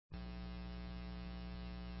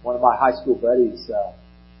One of my high school buddies,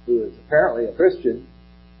 who is apparently a Christian,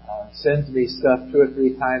 sends me stuff 2 or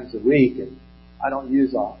 3 times a week, and I don't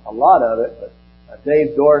use a lot of it, but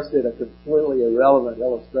Dave Dorst did a completely irrelevant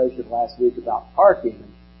illustration last week about parking.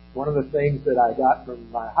 And one of the things that I got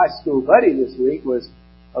from my high school buddy this week was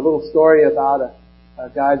a little story about a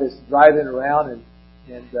guy that's driving around and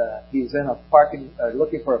he's in a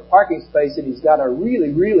looking for a parking space, and he's got a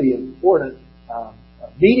really, really important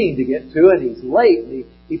meeting to get to, and he's late. And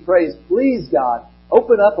he prays, "Please, God,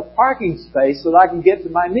 open up a parking space so that I can get to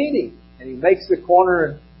my meeting." And he makes the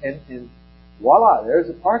corner, and voila, there's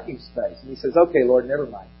a parking space. And he says, "Okay, Lord, never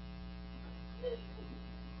mind."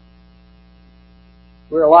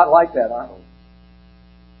 We're a lot like that, aren't we?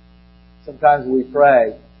 Sometimes we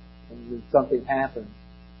pray, and when something happens,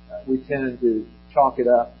 we tend to chalk it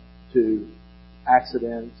up to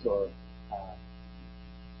accidents or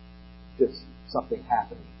just something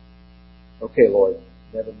happening. Okay, Lord,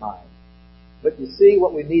 never mind. But you see,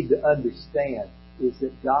 what we need to understand is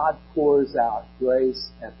that God pours out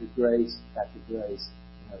grace after grace after grace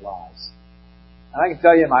in our lives. And I can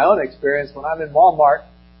tell you in my own experience, when I'm in Walmart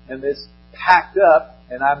and it's packed up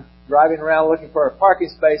and I'm driving around looking for a parking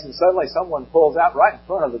space and suddenly someone pulls out right in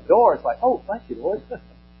front of the door, it's like, "Oh, thank you, Lord."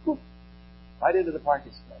 Right into the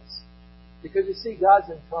parking space. Because you see, God's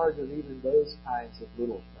in charge of even those kinds of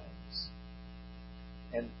little things.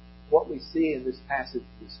 And what we see in this passage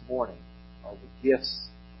this morning are the gifts,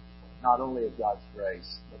 not only of God's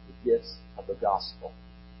grace, but the gifts of the gospel.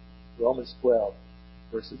 Romans 12,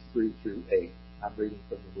 verses 3 through 8. I'm reading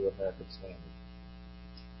from the New American Standard.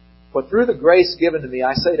 "For through the grace given to me,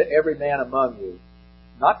 I say to every man among you,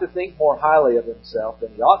 not to think more highly of himself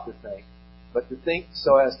than he ought to think, but to think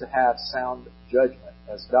so as to have sound judgment,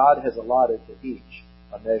 as God has allotted to each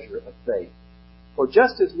a measure of faith. For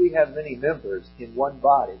just as we have many members in one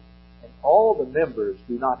body, and all the members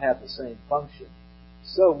do not have the same function,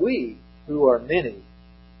 so we, who are many,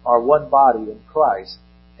 are one body in Christ,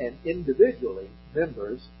 and individually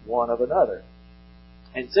members one of another.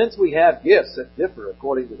 And since we have gifts that differ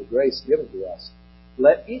according to the grace given to us,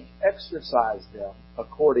 let each exercise them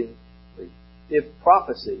accordingly. If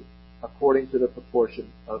prophecy, according to the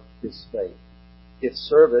proportion of his faith. If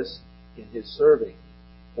service, in his serving.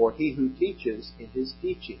 Or he who teaches, in his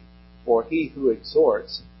teaching. Or he who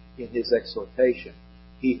exhorts, in his exhortation.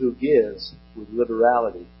 He who gives, with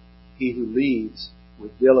liberality. He who leads,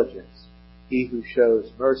 with diligence. He who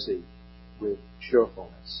shows mercy, with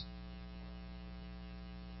cheerfulness."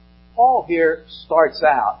 Paul here starts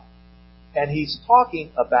out, and he's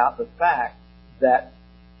talking about the fact that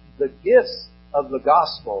the gifts of the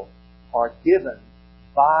gospel are given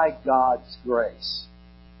by God's grace.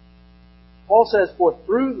 Paul says, "For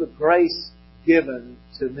through the grace given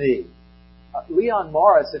to me." Leon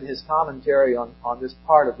Morris, in his commentary on this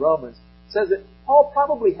part of Romans, says that Paul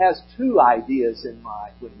probably has 2 ideas in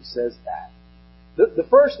mind when he says that. The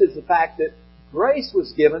first is the fact that grace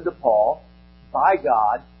was given to Paul by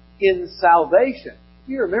God in salvation. If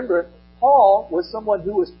you remember, Paul was someone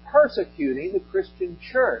who was persecuting the Christian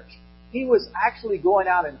church. He was actually going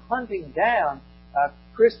out and hunting down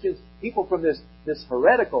Christians, people from this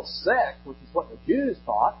heretical sect, which is what the Jews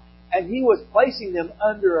taught, and he was placing them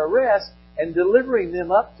under arrest and delivering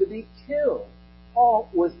them up to be killed. Paul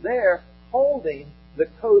was there holding the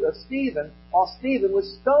coat of Stephen while Stephen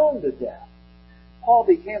was stoned to death. Paul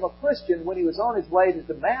became a Christian when he was on his way to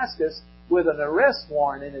Damascus with an arrest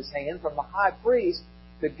warrant in his hand from the high priest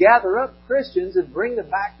to gather up Christians and bring them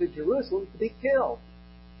back to Jerusalem to be killed.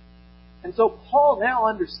 And so Paul now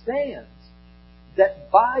understands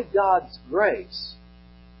that by God's grace,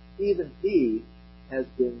 even he has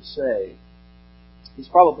been saved. He's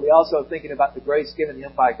probably also thinking about the grace given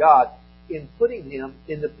him by God in putting him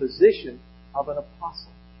in the position of an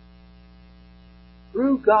apostle.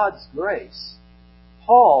 Through God's grace,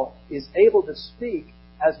 Paul is able to speak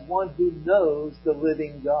as one who knows the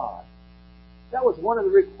living God. That was one of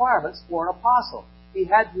the requirements for an apostle. He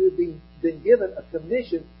had to have been given a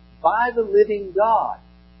commission by the living God.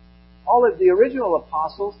 All of the original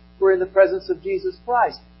apostles were in the presence of Jesus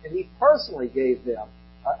Christ, and he personally gave them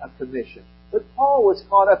a commission. But Paul was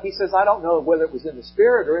caught up, he says, I don't know whether it was in the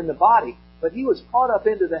spirit or in the body, but he was caught up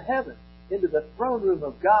into the heaven, into the throne room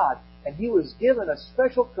of God, and he was given a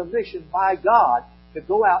special commission by God to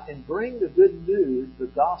go out and bring the good news, the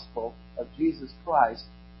gospel of Jesus Christ,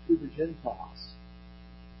 to the Gentiles.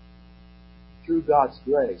 Through God's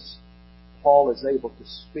grace, Paul is able to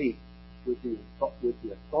speak with the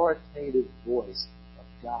authoritative voice of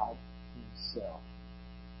God himself.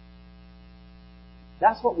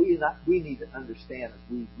 That's what we need to understand as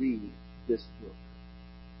we read this book.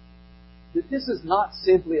 that this is not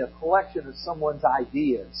simply a collection of someone's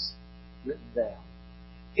ideas written down.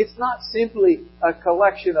 It's not simply a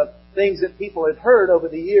collection of things that people had heard over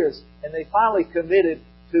the years and they finally committed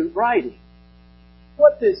to writing.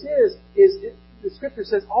 What this is the Scripture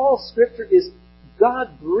says all Scripture is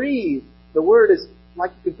God-breathed. The Word is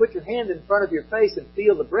like you can put your hand in front of your face and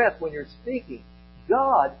feel the breath when you're speaking.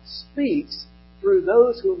 God speaks through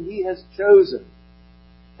those whom He has chosen.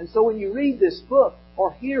 And so when you read this book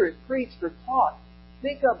or hear it preached or taught,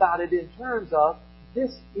 think about it in terms of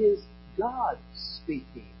this is God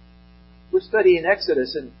speaking. We're studying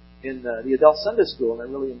Exodus in the adult Sunday school, and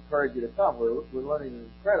I really encourage you to come. We're learning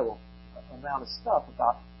an incredible amount of stuff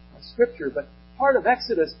about Scripture. But part of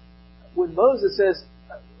Exodus, when Moses says,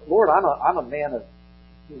 "Lord, I'm a man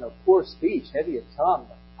of poor speech, heavy of tongue.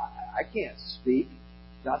 I can't speak."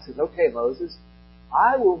 God says, "Okay, Moses,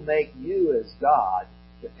 I will make you as God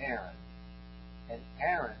to Aaron, and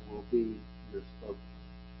Aaron will be your spokesman."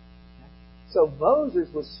 So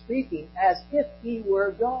Moses was speaking as if he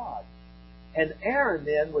were God. And Aaron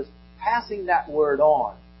then was passing that word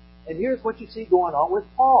on. And here's what you see going on with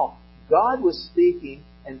Paul. God was speaking,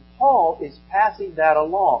 and Paul is passing that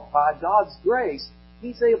along. By God's grace,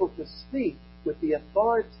 he's able to speak with the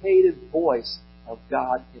authoritative voice of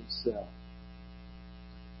God Himself.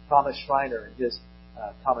 Thomas Schreiner, in his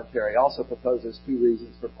commentary, also proposes two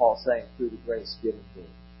reasons for Paul saying, "through the grace given me."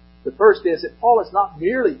 The first is that Paul is not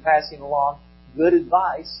merely passing along good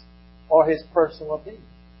advice or his personal opinion.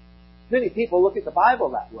 Many people look at the Bible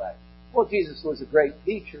that way. Well, Jesus was a great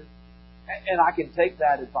teacher, and I can take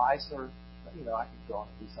that advice, or I can go on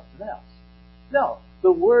and do something else. No,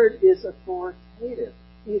 the Word is authoritative.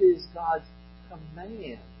 It is God's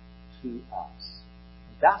command to us.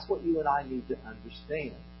 And that's what you and I need to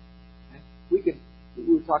understand. Okay?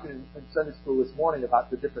 We were talking in Sunday school this morning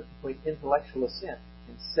about the difference between intellectual assent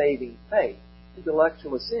and saving faith.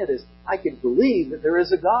 Intellectual assent is, I can believe that there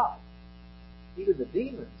is a God. Even the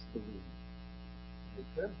demons believe. They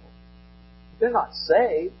tremble. But they're not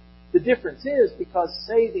saved. The difference is because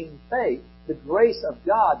saving faith, the grace of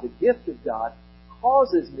God, the gift of God,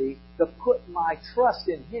 causes me to put my trust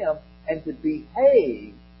in Him and to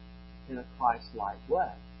behave in a Christ-like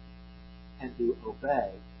way and to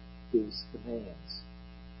obey His commands.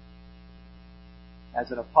 As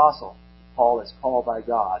an apostle, Paul is called by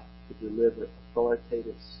God to deliver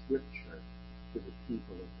authoritative Scripture to the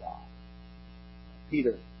people of God.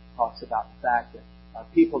 Peter talks about the fact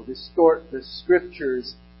that people distort the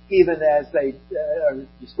Scriptures even as they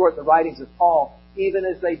distort the writings of Paul, even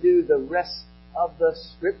as they do the rest of the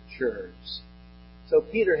Scriptures. So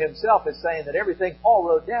Peter himself is saying that everything Paul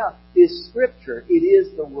wrote down is Scripture. It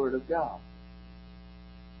is the Word of God.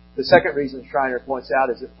 The second reason Schreiner points out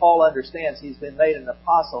is that Paul understands he's been made an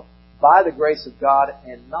apostle by the grace of God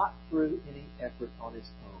and not through any effort on his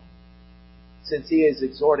own. Since he is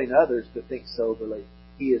exhorting others to think soberly,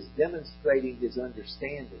 he is demonstrating his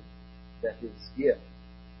understanding that his gift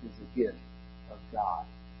is a gift of God.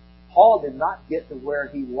 Paul did not get to where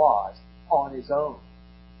he was on his own.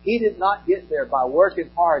 He did not get there by working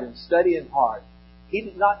hard and studying hard. He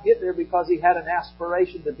did not get there because he had an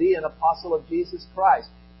aspiration to be an apostle of Jesus Christ.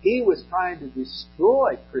 He was trying to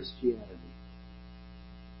destroy Christianity.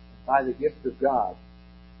 And by the gift of God,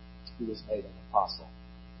 he was made an apostle.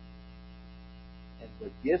 And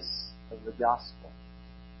the gifts of the gospel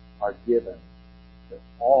are given to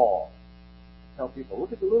all. I tell people,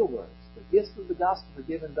 look at the little words. The gifts of the gospel are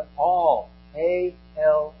given to all.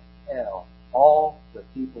 A-L-L. All the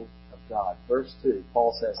people of God. Verse 2,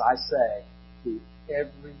 Paul says, I say to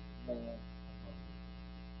every man among you.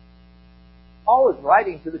 Paul is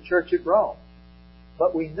writing to the church at Rome.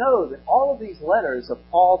 But we know that all of these letters of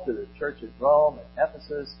Paul to the church at Rome, at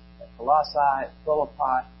Ephesus, at Colossae, at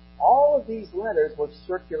Philippi, all of these letters were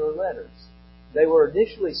circular letters. They were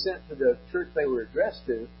initially sent to the church they were addressed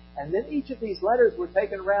to, and then each of these letters were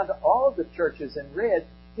taken around to all of the churches and read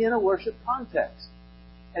in a worship context.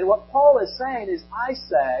 And what Paul is saying is, I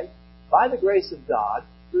say, by the grace of God,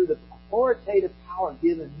 through the authoritative power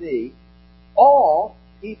given me, all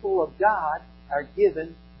people of God are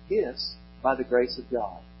given gifts by the grace of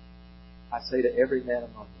God. I say to every man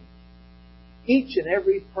among you. Each and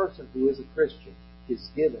every person who is a Christian is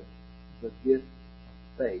given the gift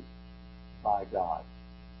of faith by God.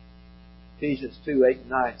 Ephesians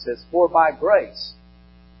 2:8-9 says, For by grace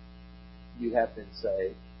you have been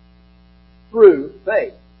saved through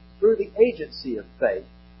faith, through the agency of faith.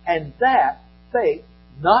 And that faith,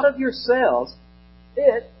 not of yourselves,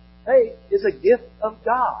 faith is a gift of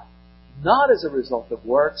God, not as a result of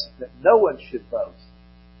works, that no one should boast.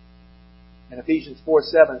 And Ephesians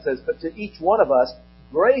 4:7 says, But to each one of us,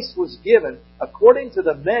 Grace was given according to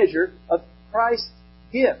the measure of Christ's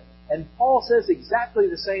gift. And Paul says exactly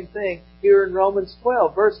the same thing here in Romans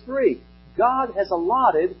 12, verse 3. God has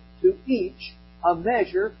allotted to each a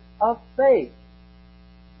measure of faith.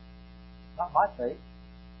 Not my faith.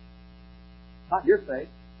 Not your faith.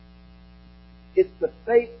 It's the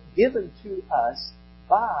faith given to us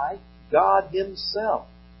by God Himself.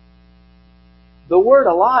 The word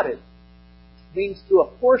allotted means to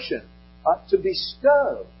apportion, to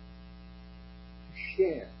bestow, to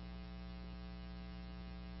share.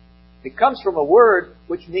 It comes from a word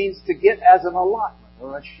which means to get as an allotment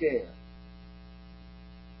or a share.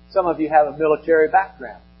 Some of you have a military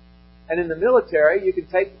background. And in the military, you can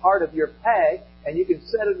take part of your pay and you can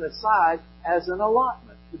set it aside as an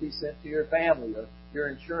allotment to be sent to your family or your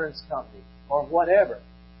insurance company or whatever.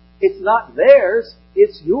 It's not theirs,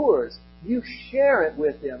 it's yours. You share it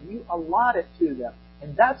with them. You allot it to them.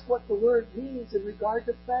 And that's what the word means in regard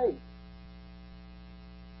to faith.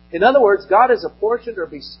 In other words, God has apportioned or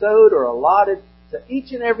bestowed or allotted to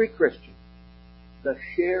each and every Christian the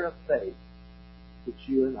share of faith which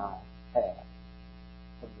you and I have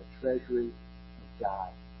from the treasury of God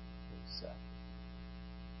Himself.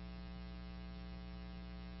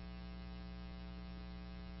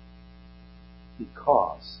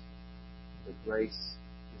 Because the grace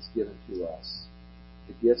is given to us,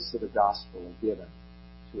 the gifts of the gospel are given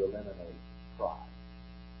to eliminate pride.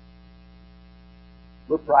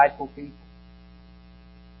 We're prideful people.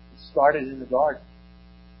 It started in the garden.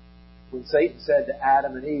 When Satan said to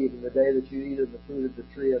Adam and Eve, in the day that you eat of the fruit of the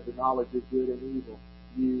tree of the knowledge of good and evil,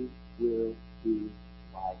 you will be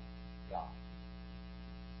like God.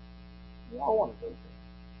 We all want to go there.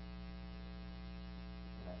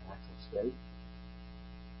 In our natural state.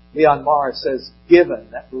 Leon Morris says, given,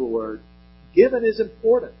 that little word, given is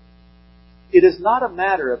important. It is not a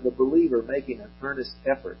matter of the believer making an earnest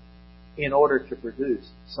effort in order to produce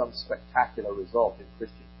some spectacular result in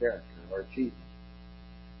Christian character or achievement,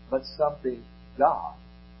 but something God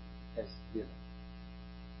has given.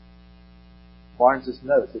 Barnes'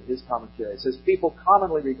 notes in his commentary says, people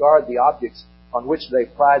commonly regard the objects on which they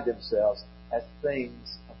pride themselves as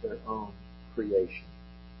things of their own creation,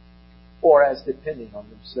 or as depending on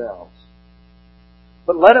themselves.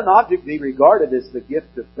 But let an object be regarded as the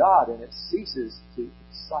gift of God, and it ceases to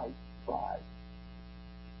excite pride.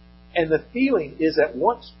 And the feeling is at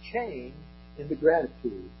once changed into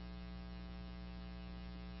gratitude.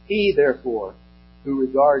 He, therefore, who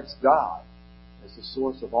regards God as the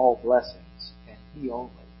source of all blessings, and He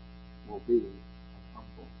only, will be an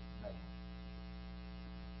humble man.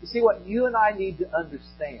 You see, what you and I need to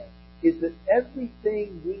understand is that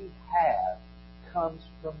everything we have comes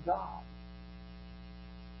from God.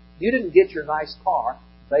 You didn't get your nice car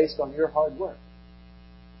based on your hard work.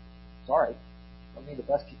 Sorry. Don't mean to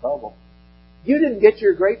bust your bubble. You didn't get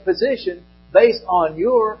your great position based on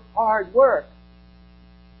your hard work.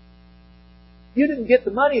 You didn't get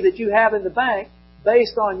the money that you have in the bank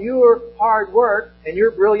based on your hard work and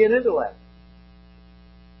your brilliant intellect.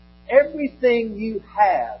 Everything you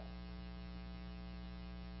have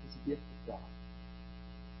is a gift of God.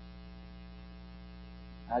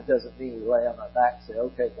 That doesn't mean we lay on our back and say,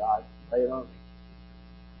 okay, God, lay it on me.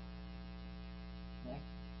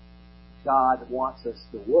 God wants us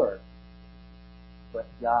to work, but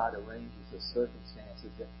God arranges the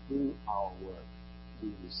circumstances that through our work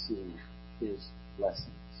we receive His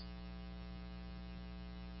blessings.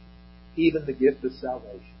 Even the gift of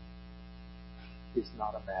salvation is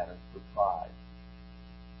not a matter for pride.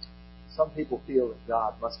 Some people feel that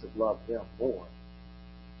God must have loved them more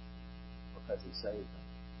because He saved them.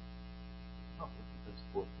 Oh, those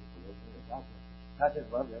poor people over there. God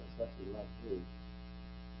didn't love them as much as He loved me.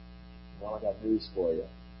 Well, I got news for you.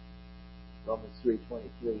 Romans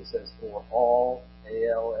 3:23 says, for all,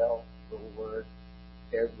 A-L-L, little word,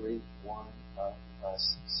 every one of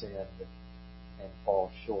us sinned and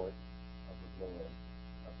fall short of the glory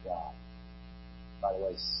of God. By the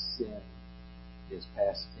way, sin is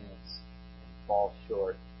past tense, and fall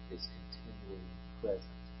short is continuing present.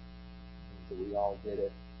 It means that we all did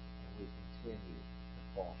it, and we continue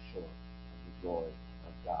to fall short of the glory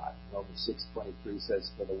of God. Romans 6:23 says,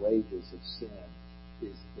 for the wages of sin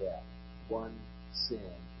is death. One sin,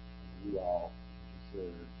 and we all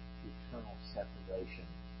deserve eternal separation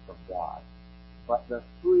from God. But the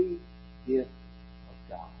free gift of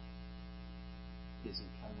God is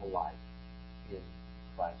eternal life in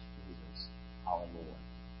Christ Jesus our Lord.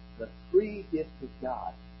 The free gift of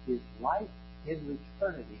God is life in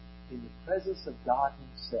eternity in the presence of God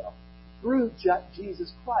Himself through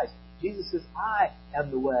Jesus Christ. Jesus says, I am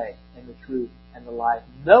the way and the truth and the life.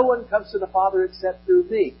 No one comes to the Father except through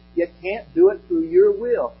me. You can't do it through your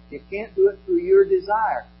will. You can't do it through your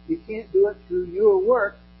desire. You can't do it through your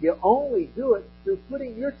work. You only do it through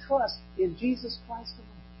putting your trust in Jesus Christ alone.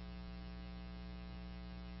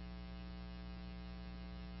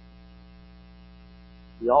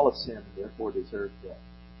 We all have sinned and therefore deserve death.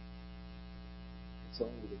 It's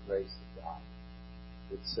only the grace of God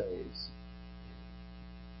that saves.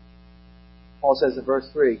 Paul says in verse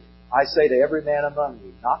 3, I say to every man among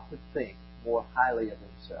you not to think more highly of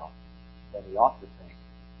himself than he ought to think,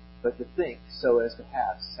 but to think so as to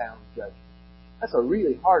have sound judgment. That's a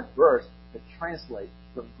really hard verse to translate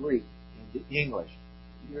from Greek into English.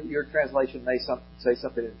 Your translation may say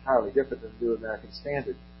something entirely different than the New American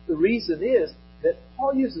Standard. The reason is that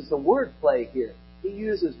Paul uses a word play here. He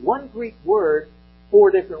uses one Greek word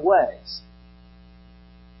 4 different ways.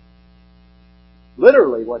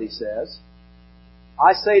 Literally what he says,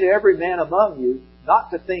 I say to every man among you not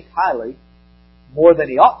to think highly, more than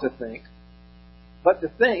he ought to think, but to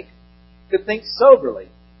think soberly.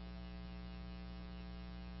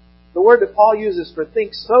 The word that Paul uses for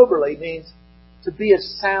think soberly means to be of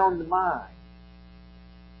sound mind,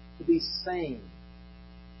 to be sane.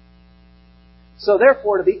 So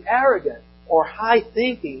therefore, to be arrogant or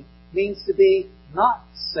high-thinking means to be not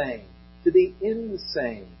sane, to be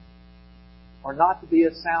insane, or not to be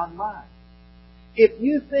of sound mind. If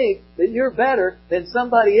you think that you're better than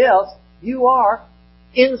somebody else, you are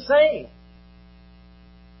insane.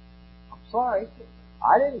 I'm sorry.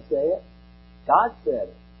 I didn't say it. God said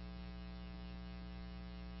it.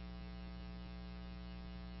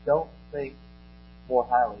 Don't think more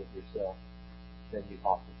highly of yourself than you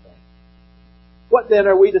ought to think. What then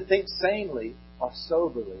are we to think sanely or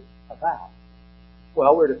soberly about?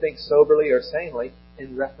 Well, we're to think soberly or sanely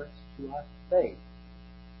in reference to our faith.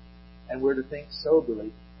 And we're to think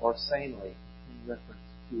soberly or sanely in reference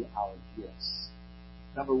to our gifts.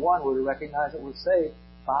 Number one, we're to recognize that we're saved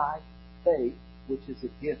by faith, which is a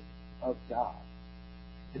gift of God.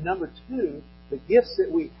 And number two, the gifts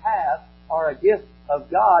that we have are a gift of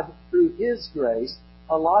God through His grace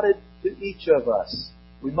allotted to each of us.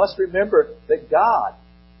 We must remember that God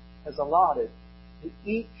has allotted to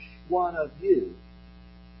each one of you,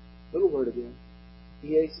 little word again,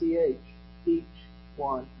 E-A-C-H, each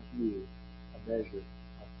one of you, a measure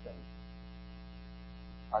of faith.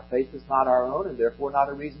 Our faith is not our own and therefore not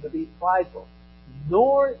a reason to be prideful.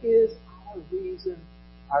 Nor is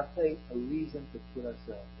our faith a reason to put ourselves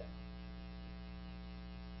down.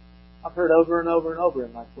 I've heard over and over and over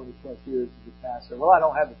in my 20 plus years as a pastor, well, I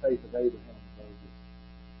don't have the faith of Abraham and Moses.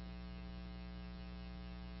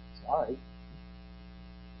 Sorry.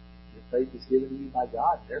 Your faith is given to you by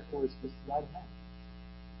God, and therefore it's just the right amount.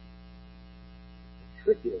 The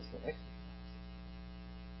trick is to exercise it.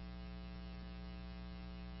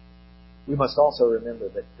 We must also remember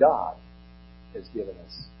that God has given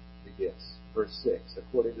us the gifts. Verse 6,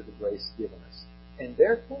 according to the grace given us. And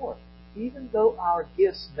therefore, even though our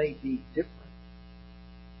gifts may be different,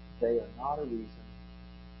 they are not a reason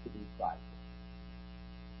to be prideful.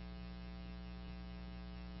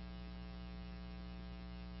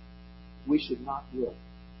 We should not look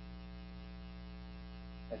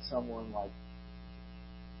at someone like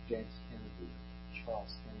James Kennedy or Charles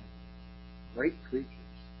Stanley, great preachers,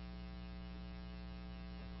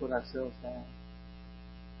 and put ourselves down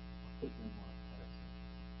or put them on a pedestal.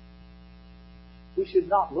 We should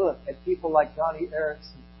not look at people like Johnny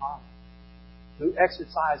Erickson Thomas, who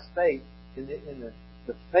exercised faith in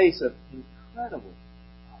the face of incredible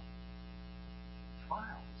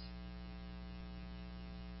trials,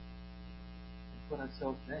 and put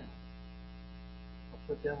ourselves down or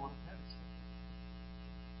put them on a pedestal.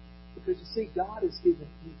 Because you see, God has given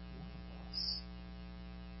each one of us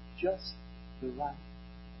just the right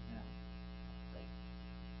amount of faith.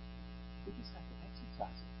 We just have to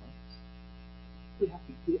exercise it, folks. We have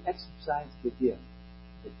to exercise the gift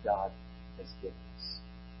that God has given us.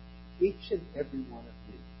 Each and every one of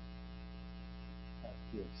you have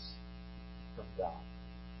gifts from God.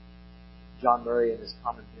 John Murray, in his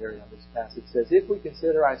commentary on this passage, says, if we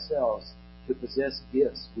consider ourselves to possess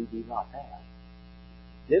gifts we do not have,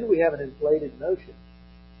 then we have an inflated notion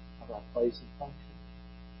of our place and function.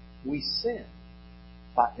 We sin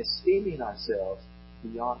by esteeming ourselves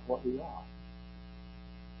beyond what we are.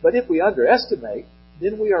 But if we underestimate,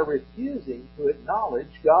 then we are refusing to acknowledge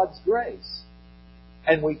God's grace.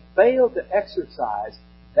 And we fail to exercise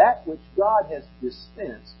that which God has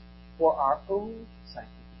dispensed for our own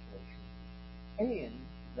sanctification and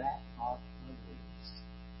that of others.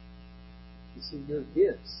 You see, your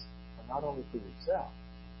gifts are not only for yourself,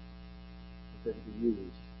 but they're to be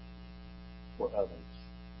used for others.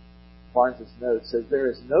 Barnes' note says,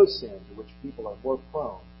 there is no sin to which people are more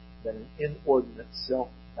prone than an inordinate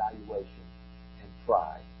self-valuation and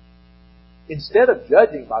pride. Instead of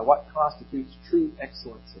judging by what constitutes true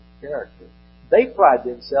excellence of character, they pride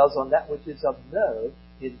themselves on that which is of no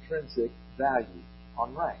intrinsic value,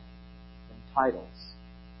 on rank and titles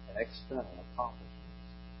and external accomplishments,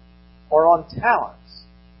 or on talents,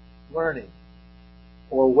 learning,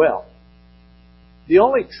 or wealth. The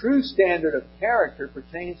only true standard of character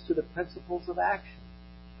pertains to the principles of action,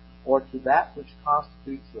 or to that which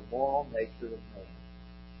constitutes the moral nature of man.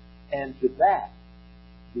 And to that,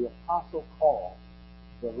 the apostle called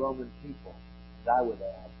the Roman people, and I would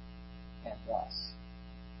add, and us.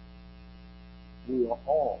 We are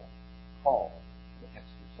all called to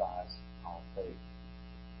exercise our faith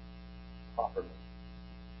properly.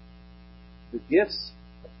 The gifts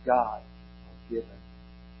of God are given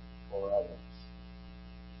for others.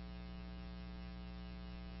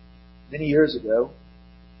 Many years ago,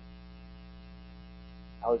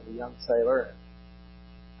 I was a young sailor and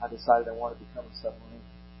I decided I wanted to become a submarine.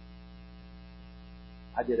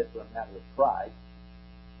 I did it for a matter of pride.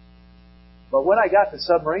 But when I got to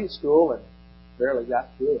submarine school and barely got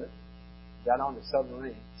through it, got on the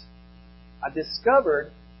submarines, I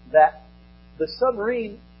discovered that the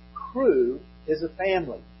submarine crew is a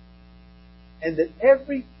family. And that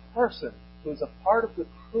every person who's a part of the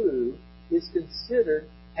crew is considered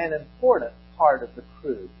an important part of the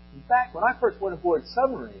crew. In fact, when I first went aboard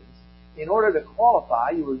submarines, in order to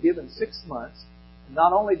qualify, you were given 6 months.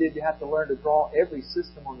 Not only did you have to learn to draw every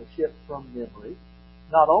system on the ship from memory,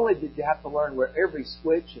 not only did you have to learn where every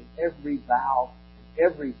switch and every valve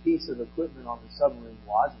and every piece of equipment on the submarine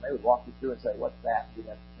was, and they would walk you through and say, what's that? And you'd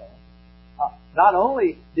have to tell them. Not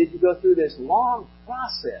only did you go through this long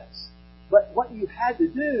process, but what you had to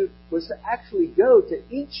do was to actually go to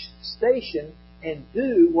each station and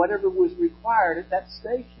do whatever was required at that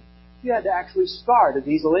station. You had to actually start a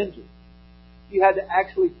diesel engine. You had to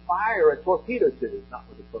actually fire a torpedo tube, not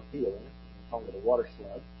with a torpedo in it, only with a water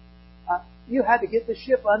slug. You had to get the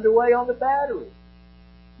ship underway on the battery.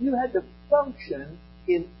 You had to function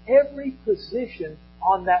in every position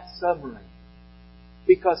on that submarine,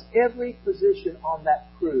 because every position on that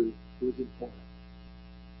crew was important.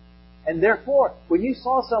 And therefore, when you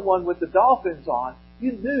saw someone with the dolphins on,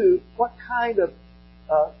 you knew what kind of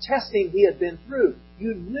testing he had been through.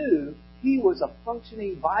 You knew he was a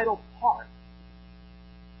functioning, vital part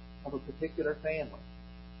of a particular family.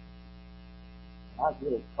 And I was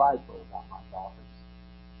really prideful about my dolphins.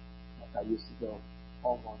 I used to go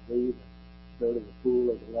home on leave and go to the pool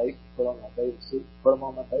or the lake, put on my bathing suit, put them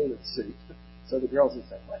on my bathing suit. So the girls would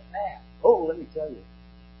say, "What's that?" "Oh, let me tell you."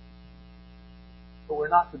 But we're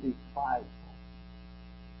not to be prideful.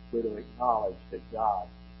 We're to acknowledge that God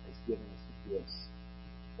has given us the gifts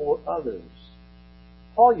for others.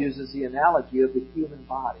 Paul uses the analogy of the human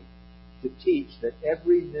body to teach that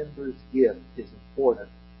every member's gift is important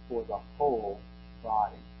for the whole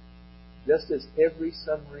body. Just as every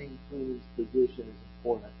submarine crew's position is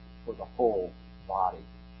important for the whole body.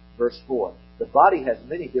 Verse 4, the body has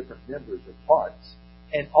many different members or parts,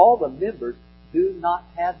 and all the members do not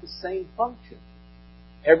have the same function.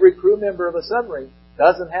 Every crew member of a submarine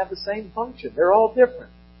doesn't have the same function. They're all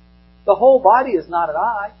different. The whole body is not an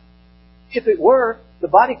eye. If it were, the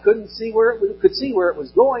body could see where it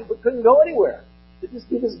was going, but couldn't go anywhere. It just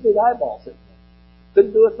gave this big eyeball sitting there.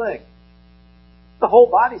 Couldn't do a thing. The whole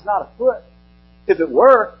body's not a foot. If it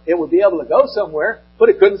were, it would be able to go somewhere, but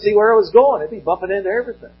it couldn't see where it was going. It'd be bumping into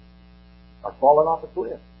everything or falling off a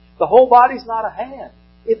cliff. The whole body's not a hand.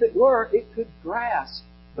 If it were, it could grasp,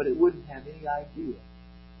 but it wouldn't have any idea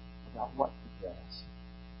about what to grasp.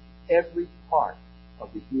 Every part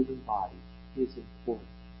of the human body is important,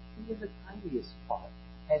 even the tiniest part.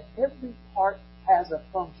 And every part has a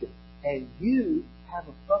function. And you have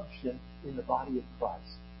a function in the body of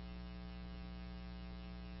Christ.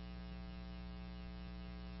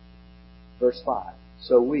 Verse 5.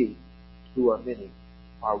 So we, who are many,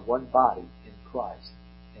 are one body in Christ,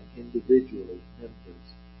 and individually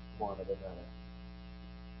members one of another.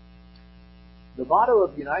 The motto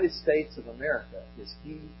of the United States of America is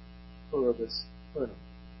E Pluribus Unum.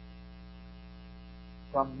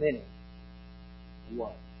 From many,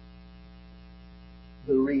 one.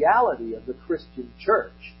 The reality of the Christian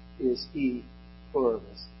church is E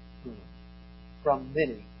Pluribus Unum. From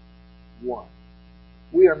many, one.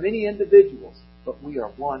 We are many individuals, but we are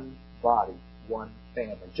one body, one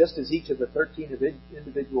family. Just as each of the 13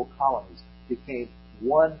 individual colonies became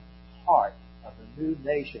one part of the new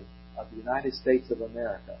nation of the United States of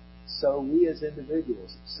America, so we as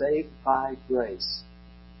individuals, saved by grace,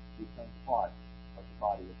 become part of the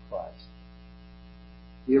body of Christ.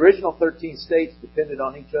 The original 13 states depended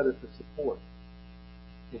on each other for support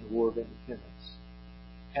in the War of Independence.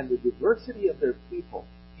 And the diversity of their people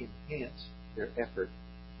enhanced their effort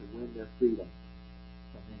to win their freedom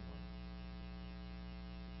from England.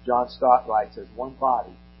 John Stott writes, as one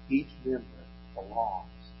body, each member belongs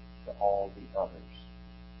to all the others.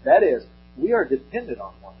 That is, we are dependent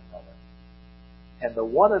on one another. And the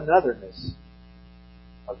one anotherness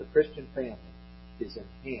of the Christian family is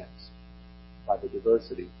enhanced by the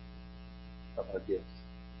diversity of our gifts.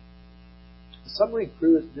 The submarine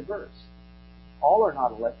crew is diverse. All are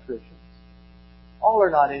not electricians. All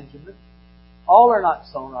are not enginemen. All are not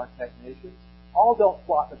sonar technicians. All don't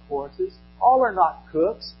plot the courses. All are not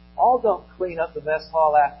cooks. All don't clean up the mess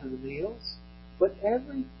hall after the meals. But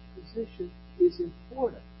every position is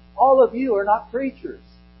important. All of you are not preachers.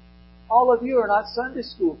 All of you are not Sunday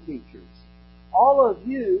school teachers. All of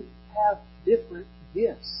you have different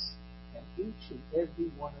gifts. And each and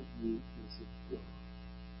every one of you is important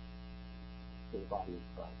to the body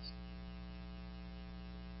of Christ.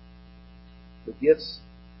 The gifts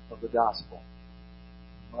of the gospel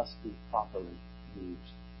must be properly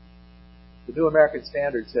used. The New American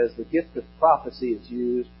Standard says the gift of prophecy is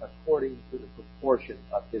used according to the proportion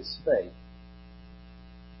of his faith.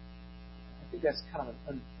 I think that's kind of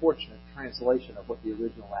an unfortunate translation of what the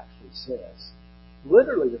original actually says.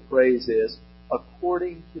 Literally the phrase is,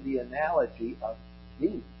 according to the analogy of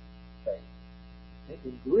the faith.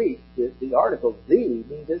 In Greek, the article the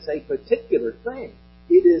means it's a particular thing.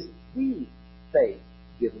 It is the faith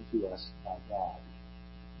given to us by God.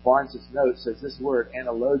 Barnes' note says this word,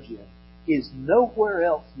 analogian, is nowhere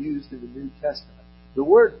else used in the New Testament. The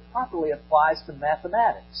word properly applies to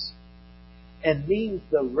mathematics and means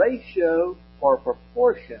the ratio or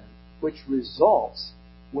proportion which results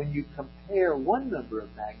when you compare one number of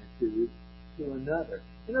magnitude to another.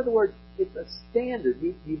 In other words, it's a standard.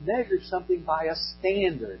 You measure something by a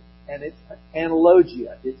standard, and it's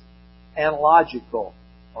analogia. It's analogical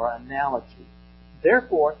or analogy.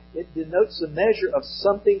 Therefore, it denotes the measure of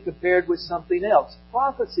something compared with something else.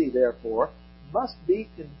 Prophecy, therefore, must be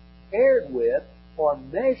compared with or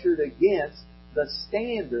measured against the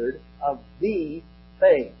standard of the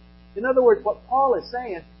faith. In other words, what Paul is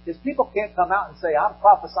saying is people can't come out and say, I'm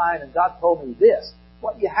prophesying and God told me this.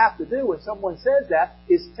 What you have to do when someone says that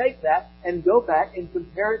is take that and go back and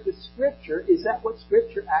compare it to Scripture. Is that what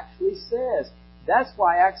Scripture actually says? That's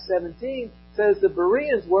why Acts 17 says the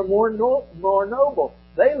Bereans were more noble.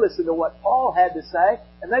 They listened to what Paul had to say,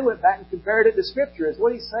 and they went back and compared it to Scripture. Is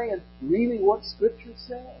what he's saying really what Scripture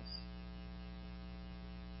says?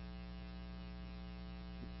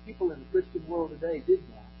 If people in the Christian world today did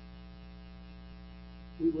that,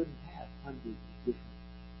 we wouldn't have hundreds of different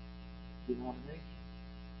denominations.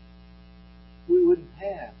 We wouldn't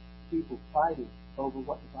have people fighting over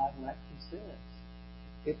what the Bible actually says.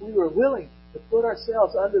 If we were willing to put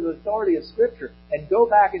ourselves under the authority of Scripture and go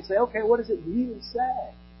back and say, okay, what does it really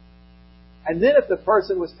say? And then if the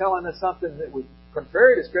person was telling us something that was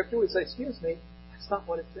contrary to Scripture, we'd say, excuse me, that's not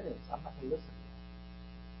what it says. I'm not going to listen to it.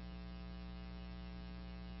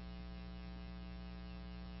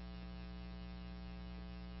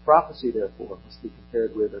 Prophecy, therefore, must be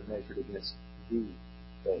compared with or measured against the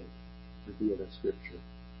faith revealed in Scripture.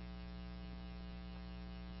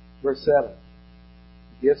 Verse 7.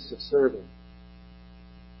 The gifts of serving.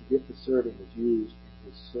 The gift of serving is used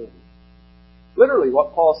in his serving. Literally,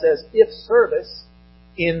 what Paul says, if service,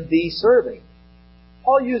 in the serving.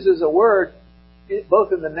 Paul uses a word,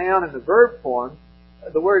 both in the noun and the verb form,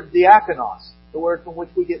 the word diakonos, the word from which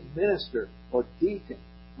we get minister or deacon.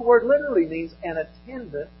 The word literally means an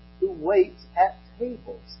attendant who waits at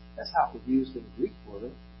tables. That's how it was used in the Greek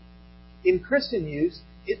word. In Christian use,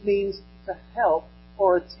 it means to help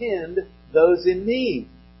or attend those in need.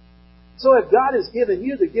 So if God has given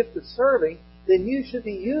you the gift of serving, then you should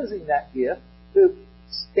be using that gift to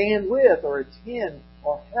stand with or attend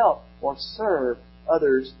or help or serve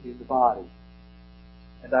others in the body.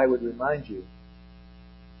 And I would remind you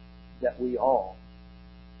that we all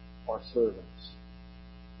are servants.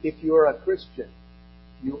 If you are a Christian,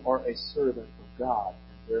 you are a servant of God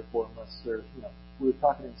and therefore must serve Him. We were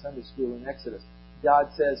talking in Sunday school in Exodus. God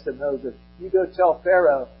says to Moses, you go tell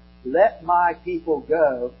Pharaoh, let my people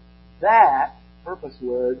go, that, purpose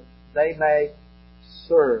word, they may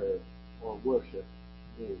serve or worship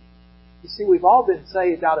me. You see, we've all been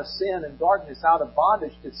saved out of sin and darkness, out of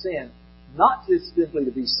bondage to sin. Not just simply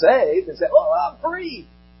to be saved and say, oh, I'm free.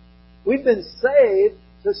 We've been saved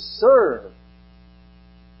to serve.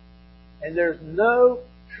 And there's no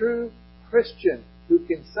true Christian who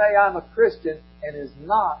can say I'm a Christian and is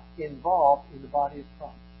not involved in the body of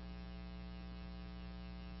Christ.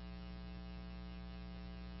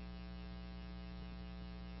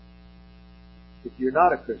 If you're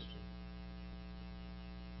not a Christian,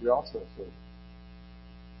 you're also a servant.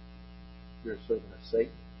 You're a servant of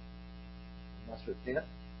Satan. You must repent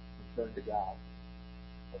and turn to God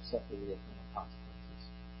or suffer the eternal consequences.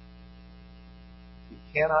 You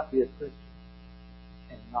cannot be a Christian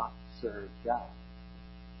and not serve God.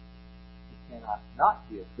 You cannot not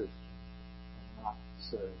be a Christian and not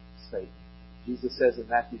serve Satan. Jesus says in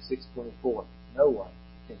Matthew 6:24, no one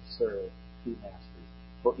can serve two masters.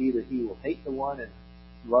 For either he will hate the one and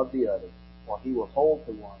love the other, or he will hold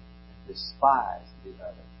to one and despise the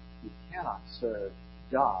other. You cannot serve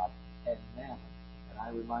God and mammon. And I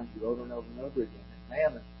remind you over and over and over again that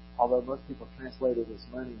mammon, although most people translate it as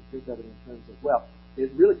money and think of it in terms of wealth,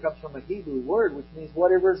 it really comes from a Hebrew word which means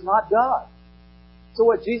whatever is not God. So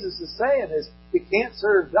what Jesus is saying is you can't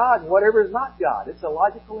serve God and whatever is not God. It's a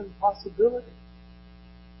logical impossibility.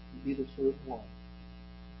 You either serve one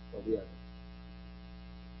or the other.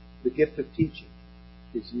 The gift of teaching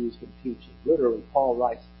is used in teaching. Literally, Paul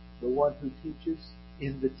writes, the one who teaches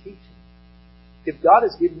in the teaching. If God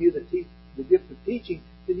has given you the gift of teaching,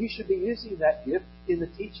 then you should be using that gift in the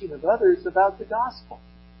teaching of others about the gospel.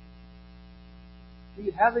 Do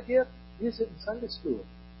you have a gift? Use it in Sunday school.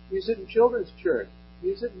 Use it in children's church.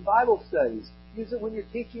 Use it in Bible studies. Use it when you're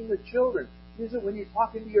teaching the children. Use it when you're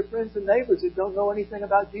talking to your friends and neighbors that don't know anything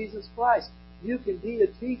about Jesus Christ. You can be a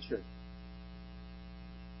teacher.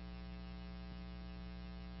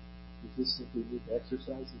 You just simply need to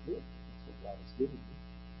exercise the gift. That's what God has given you.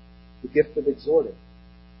 The gift of exhorting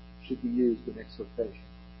should be used in exhortation.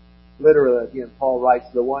 Literally, again, Paul writes,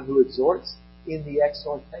 the one who exhorts in the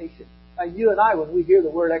exhortation. Now, you and I, when we hear the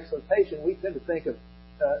word exhortation, we tend to think of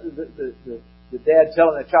the dad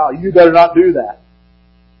telling the child, you better not do that.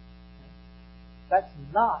 That's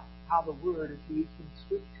not how the word is used in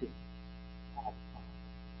Scripture all the time.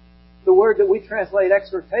 The word that we translate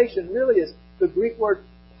exhortation really is the Greek word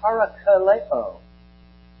parakaleo.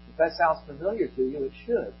 If that sounds familiar to you, it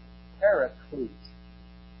should. Paraclete.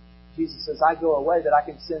 Jesus says, I go away that I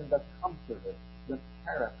can send the Comforter, the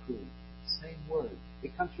Paraclete. Same word.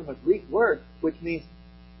 It comes from a Greek word which means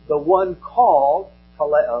the one called,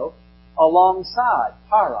 kaleo, alongside,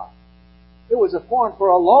 para. It was a form for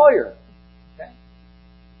a lawyer. Okay?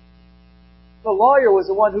 The lawyer was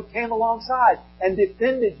the one who came alongside and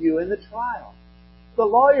defended you in the trial. The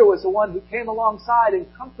lawyer was the one who came alongside and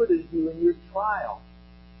comforted you in your trial.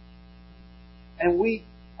 And we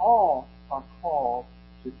all are called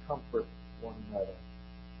to comfort one another.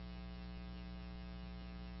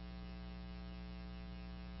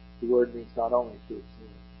 The word means not only to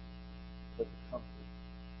exhort, but to comfort,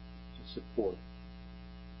 to support.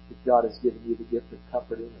 If God has given you the gift of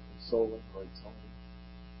comforting or consoling or exalting,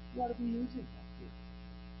 you ought to be using that gift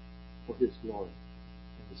for His glory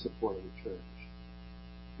and the support of the church.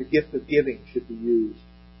 The gift of giving should be used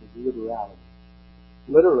with liberality.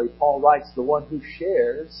 Literally, Paul writes, the one who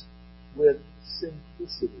shares with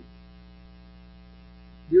simplicity.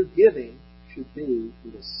 Your giving should be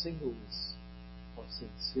with a singleness or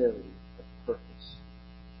sincerity of purpose.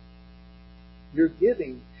 Your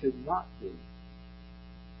giving should not be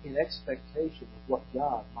in expectation of what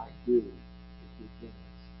God might do with your giving.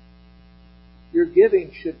 Your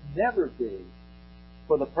giving should never be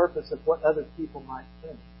for the purpose of what other people might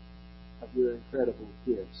think of your incredible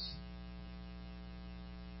gifts.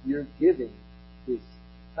 Your giving is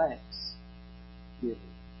thanksgiving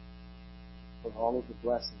for all of the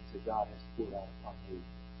blessings that God has poured out upon you.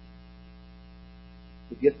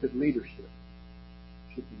 The gift of leadership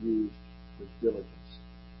should be used with diligence.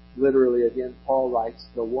 Literally, again, Paul writes,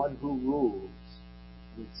 the one who rules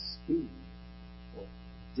with speed, or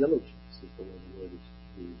diligence is the way the word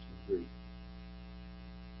is used in Greek.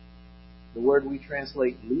 The word we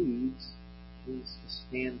translate leads means to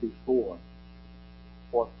stand before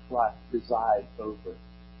or preside over.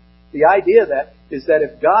 The idea is that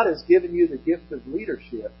if God has given you the gift of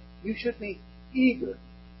leadership, you should be eager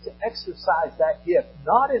to exercise that gift,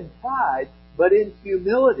 not in pride, but in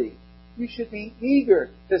humility. You should be eager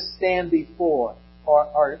to stand before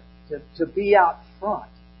or to be out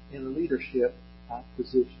front in a leadership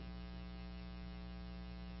position.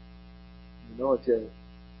 In the military,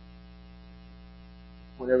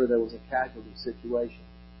 whenever there was a casualty situation,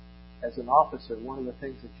 as an officer, one of the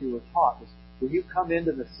things that you were taught was when you come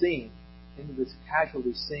into the scene, into this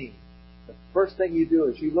casualty scene, the first thing you do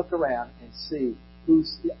is you look around and see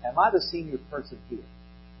am I the senior person here?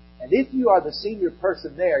 And if you are the senior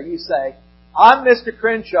person there, you say, I'm Mr.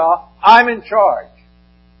 Crenshaw, I'm in charge.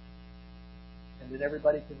 and then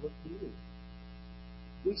everybody can look to you.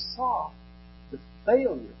 We saw the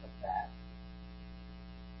failure of that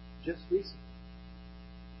just recently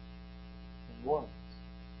in New Orleans,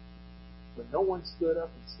 when no one stood up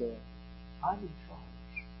and said, I'm in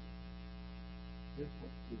charge. Here's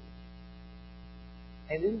what to do.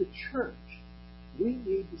 And in the church, we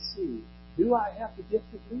need to see, do I have the gift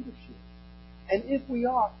of leadership? And if we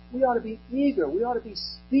are, we ought to be eager, we ought to be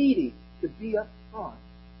speedy to be up front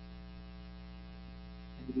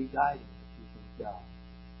and to be guiding the people of God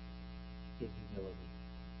in humility.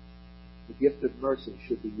 The gift of mercy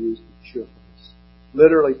should be used with cheerfulness.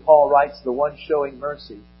 Literally, Paul writes, the one showing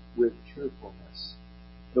mercy with cheerfulness.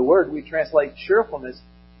 The word we translate cheerfulness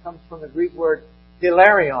comes from the Greek word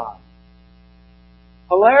hilarion.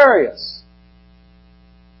 Hilarious.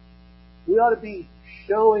 We ought to be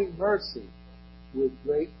showing mercy with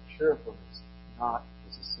great cheerfulness, not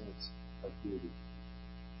as a sense of duty.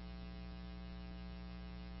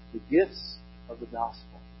 The gifts of the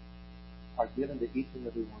gospel are given to each and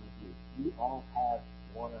every one of you. You all have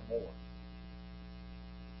one or more.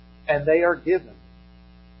 And they are given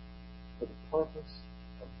for the purpose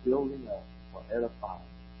of building up or edifying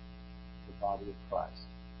the body of Christ.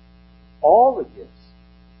 All the gifts,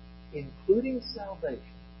 including salvation,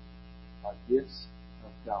 are gifts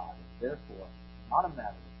of God, and therefore not a matter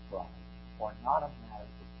of pride or not a matter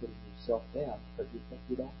of putting yourself down because you think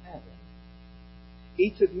you don't have any.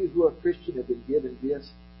 Each of you who are Christian have been given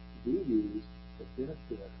gifts to be used to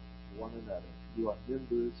benefit one another. You are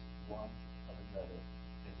members one of another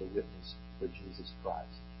and to witness for Jesus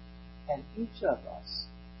Christ. And each of us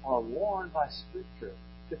are warned by Scripture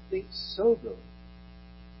to think soberly,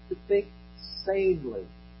 to think sanely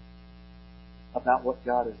about what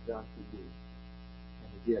God has done for you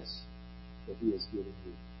and the gifts that He has given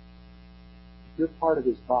you. If you're part of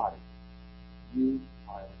His body, you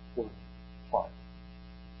are an important part.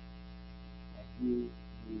 And you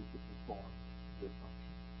need to perform your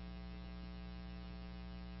function.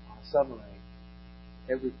 On a submarine,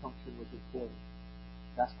 every function was important.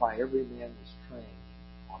 That's why every man was trained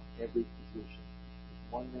on every position.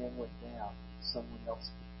 If one man went down, someone else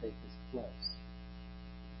could take his place.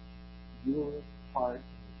 Your part in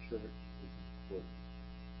the church is important.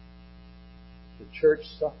 The church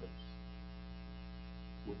suffers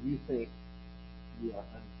when you think you are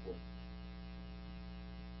unimportant.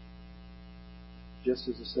 Just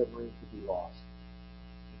as a submarine could be lost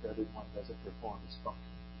if everyone doesn't perform its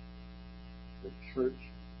function, the church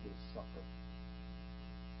will suffer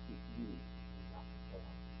if you do not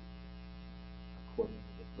perform according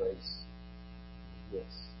to the grace of the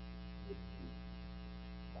gifts